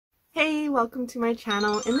Hey, welcome to my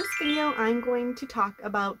channel. In this video, I'm going to talk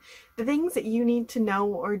about the things that you need to know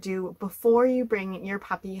or do before you bring your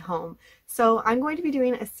puppy home. So I'm going to be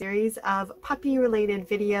doing a series of puppy related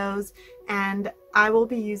videos and I will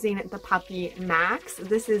be using the puppy Max.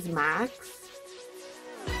 This is Max.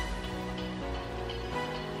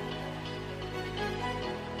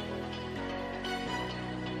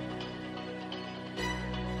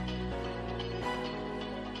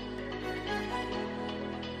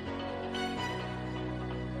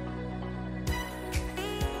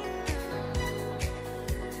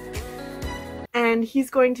 And he's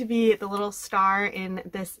going to be the little star in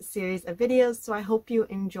this series of videos, so I hope you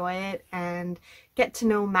enjoy it and get to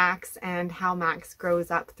know Max and how Max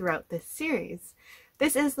grows up throughout this series.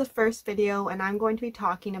 This is the first video and I'm going to be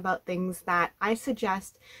talking about things that I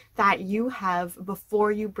suggest that you have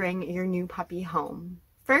before you bring your new puppy home.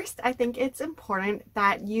 First, I think it's important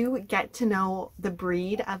that you get to know the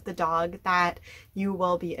breed of the dog that you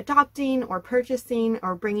will be adopting or purchasing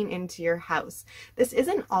or bringing into your house. This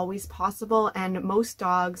isn't always possible and most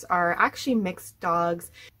dogs are actually mixed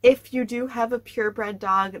dogs. If you do have a purebred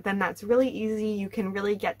dog, then that's really easy. You can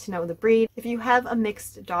really get to know the breed. If you have a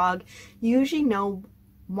mixed dog, you usually know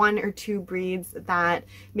one or two breeds that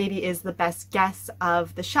maybe is the best guess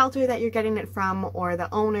of the shelter that you're getting it from or the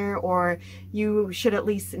owner, or you should at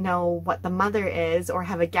least know what the mother is or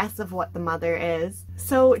have a guess of what the mother is.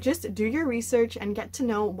 So just do your research and get to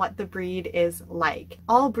know what the breed is like.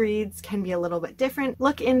 All breeds can be a little bit different.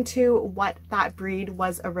 Look into what that breed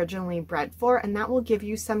was originally bred for, and that will give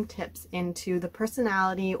you some tips into the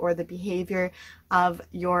personality or the behavior of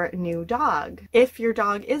your new dog. If your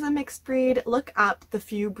dog is a mixed breed, look up the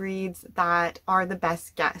few breeds that are the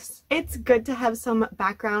best guess. It's good to have some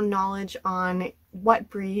background knowledge on what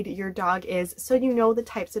breed your dog is so you know the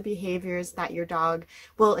types of behaviors that your dog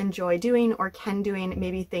will enjoy doing or can doing,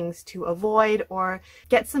 maybe things to avoid, or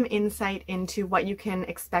get some insight into what you can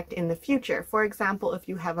expect in the future. For example, if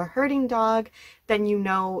you have a herding dog, then you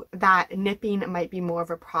know that nipping might be more of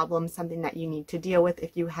a problem, something that you need to deal with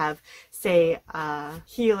if you have, say, a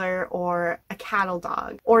heeler or a cattle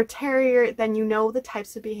dog. Or terrier, then you know the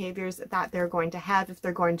types of behaviors that they're going to have, if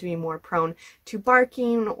they're going to be more prone to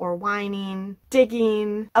barking or whining,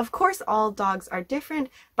 digging. Of course, all dogs are different,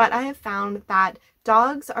 but I have found that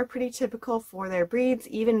dogs are pretty typical for their breeds.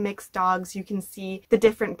 Even mixed dogs, you can see the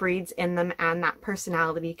different breeds in them and that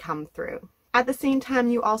personality come through. At the same time,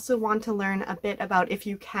 you also want to learn a bit about, if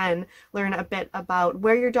you can, learn a bit about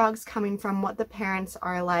where your dog's coming from, what the parents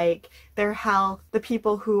are like, their health, the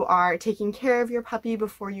people who are taking care of your puppy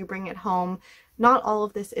before you bring it home. Not all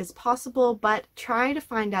of this is possible, but try to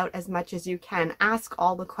find out as much as you can. Ask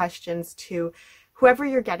all the questions to whoever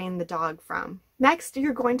you're getting the dog from. Next,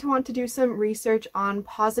 you're going to want to do some research on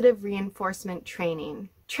positive reinforcement training.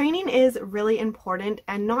 Training is really important,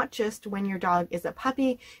 and not just when your dog is a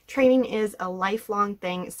puppy. Training is a lifelong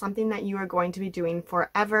thing, something that you are going to be doing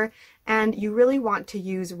forever, and you really want to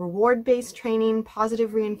use reward-based training,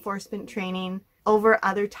 positive reinforcement training, over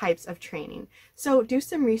other types of training. So do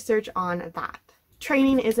some research on that.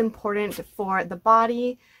 Training is important for the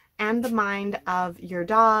body and the mind of your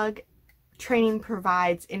dog. Training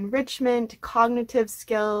provides enrichment, cognitive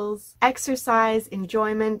skills, exercise,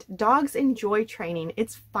 enjoyment. Dogs enjoy training.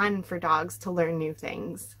 It's fun for dogs to learn new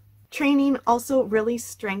things. Training also really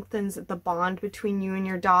strengthens the bond between you and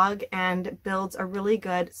your dog and builds a really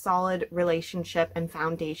good, solid relationship and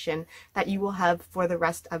foundation that you will have for the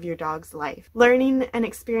rest of your dog's life. Learning and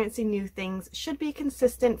experiencing new things should be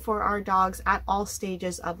consistent for our dogs at all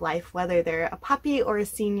stages of life, whether they're a puppy or a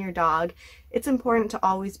senior dog. It's important to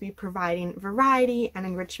always be providing variety and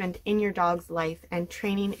enrichment in your dog's life, and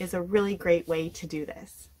training is a really great way to do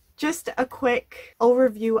this. Just a quick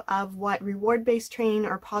overview of what reward-based training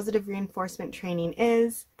or positive reinforcement training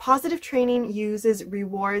is. Positive training uses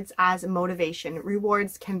rewards as motivation.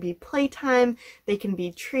 Rewards can be playtime, they can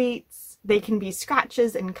be treats, they can be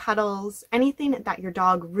scratches and cuddles, anything that your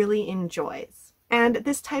dog really enjoys. And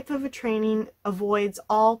this type of a training avoids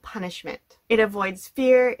all punishment. It avoids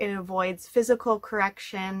fear, it avoids physical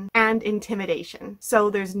correction, and intimidation. So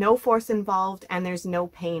there's no force involved and there's no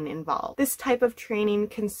pain involved. This type of training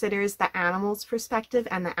considers the animal's perspective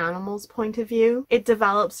and the animal's point of view. It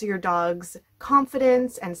develops your dog's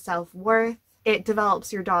confidence and self-worth. It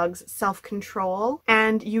develops your dog's self-control,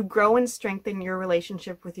 and you grow and strengthen your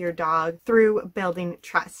relationship with your dog through building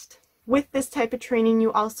trust. With this type of training,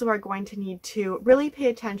 you also are going to need to really pay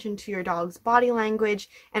attention to your dog's body language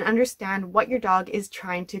and understand what your dog is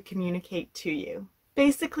trying to communicate to you.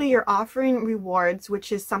 Basically, you're offering rewards,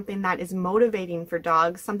 which is something that is motivating for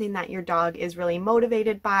dogs, something that your dog is really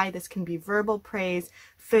motivated by. This can be verbal praise,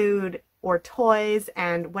 food, or toys,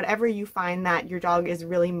 and whatever you find that your dog is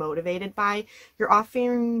really motivated by. You're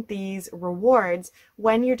offering these rewards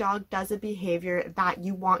when your dog does a behavior that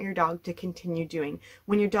you want your dog to continue doing,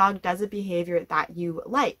 when your dog does a behavior that you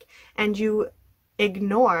like, and you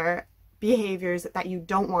ignore behaviors that you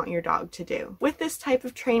don't want your dog to do. With this type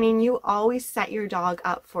of training, you always set your dog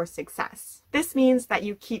up for success. This means that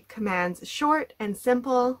you keep commands short and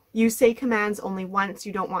simple. You say commands only once.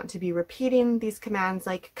 You don't want to be repeating these commands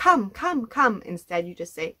like come, come, come. Instead, you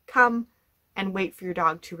just say come and wait for your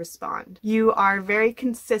dog to respond. You are very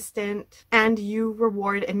consistent and you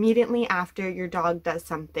reward immediately after your dog does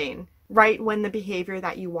something, right when the behavior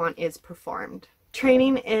that you want is performed.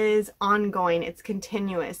 Training is ongoing, it's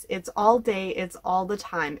continuous, it's all day, it's all the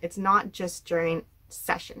time. It's not just during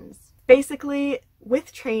sessions. Basically,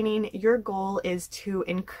 with training, your goal is to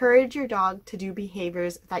encourage your dog to do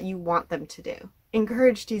behaviors that you want them to do.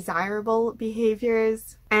 Encourage desirable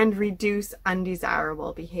behaviors and reduce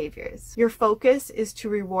undesirable behaviors. Your focus is to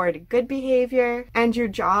reward good behavior, and your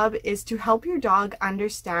job is to help your dog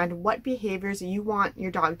understand what behaviors you want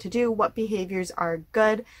your dog to do, what behaviors are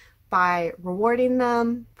good, by rewarding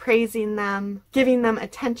them, praising them, giving them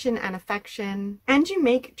attention and affection, and you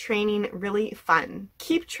make training really fun.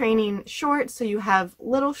 Keep training short so you have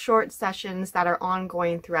little short sessions that are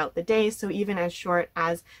ongoing throughout the day, so even as short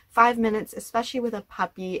as 5 minutes, especially with a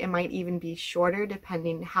puppy. It might even be shorter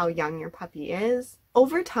depending how young your puppy is.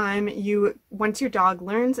 Over time, once your dog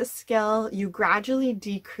learns a skill, you gradually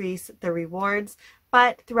decrease the rewards,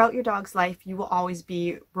 but throughout your dog's life, you will always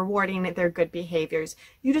be rewarding their good behaviors.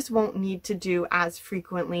 You just won't need to do as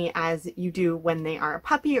frequently as you do when they are a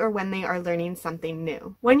puppy or when they are learning something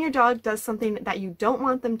new. When your dog does something that you don't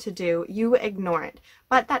want them to do, you ignore it.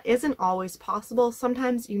 But that isn't always possible.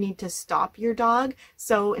 Sometimes you need to stop your dog.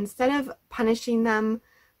 So instead of punishing them,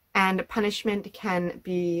 and punishment can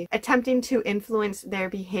be attempting to influence their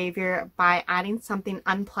behavior by adding something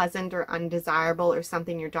unpleasant or undesirable or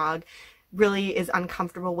something your dog really is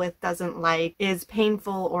uncomfortable with, doesn't like, is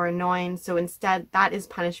painful or annoying. So instead, that is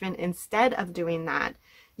punishment. Instead of doing that,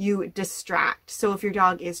 you distract. So if your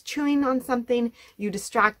dog is chewing on something, you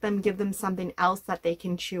distract them, give them something else that they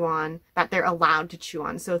can chew on, that they're allowed to chew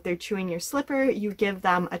on. So if they're chewing your slipper, you give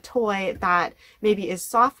them a toy that maybe is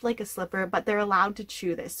soft like a slipper, but they're allowed to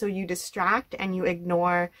chew this. So you distract and you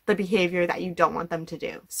ignore the behavior that you don't want them to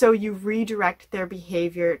do. So you redirect their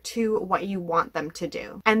behavior to what you want them to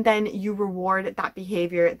do. And then you reward that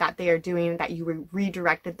behavior that they are doing that you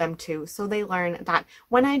redirected them to. So they learn that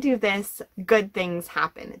when I do this, good things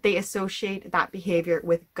happen. They associate that behavior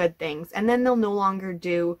with good things, and then they'll no longer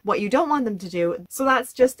do what you don't want them to do. So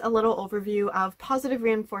that's just a little overview of positive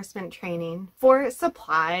reinforcement training. For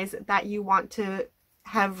supplies that you want to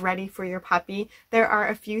have ready for your puppy, there are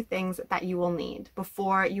a few things that you will need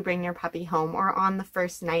before you bring your puppy home or on the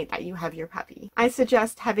first night that you have your puppy. I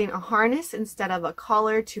suggest having a harness instead of a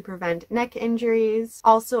collar to prevent neck injuries.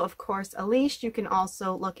 Also, of course, a leash. You can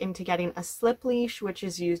also look into getting a slip leash, which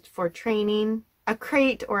is used for training. A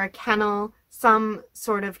crate or a kennel, some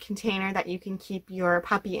sort of container that you can keep your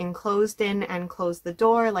puppy enclosed in and close the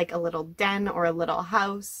door, like a little den or a little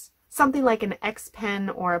house. Something like an X-pen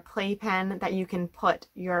or a playpen that you can put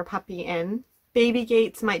your puppy in. Baby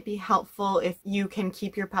gates might be helpful if you can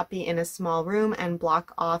keep your puppy in a small room and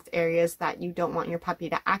block off areas that you don't want your puppy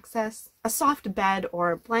to access. A soft bed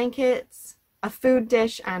or blankets, a food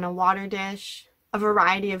dish and a water dish, a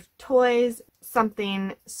variety of toys,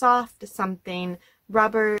 something soft, something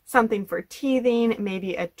rubber, something for teething,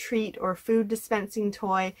 maybe a treat or food dispensing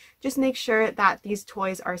toy. Just make sure that these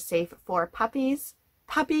toys are safe for puppies.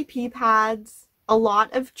 Puppy pee pads, a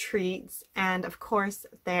lot of treats, and of course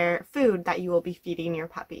their food that you will be feeding your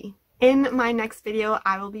puppy. In my next video,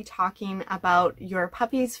 I will be talking about your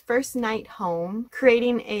puppy's first night home,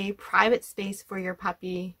 creating a private space for your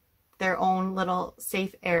puppy, their own little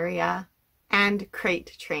safe area, and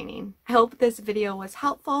crate training. I hope this video was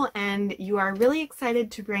helpful and you are really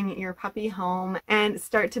excited to bring your puppy home and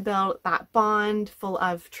start to build that bond full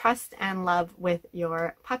of trust and love with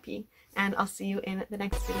your puppy. And I'll see you in the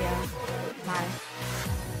next video. Bye.